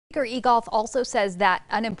KRQE Golf also says that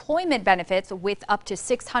unemployment benefits with up to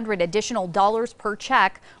 $600 additional per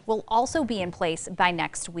check will also be in place by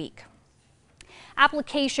next week.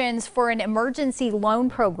 Applications for an emergency loan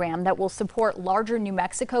program that will support larger New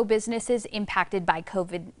Mexico businesses impacted by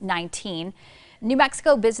COVID-19. New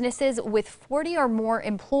Mexico businesses with 40 or more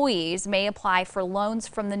employees may apply for loans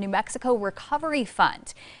from the New Mexico Recovery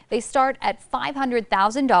Fund. They start at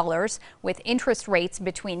 $500,000 with interest rates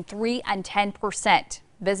between 3 and 10%.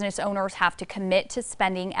 Business owners have to commit to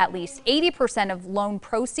spending at least 80% of loan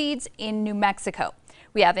proceeds in New Mexico.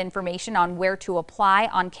 We have information on where to apply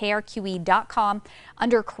on KRQE.com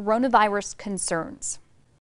under coronavirus concerns.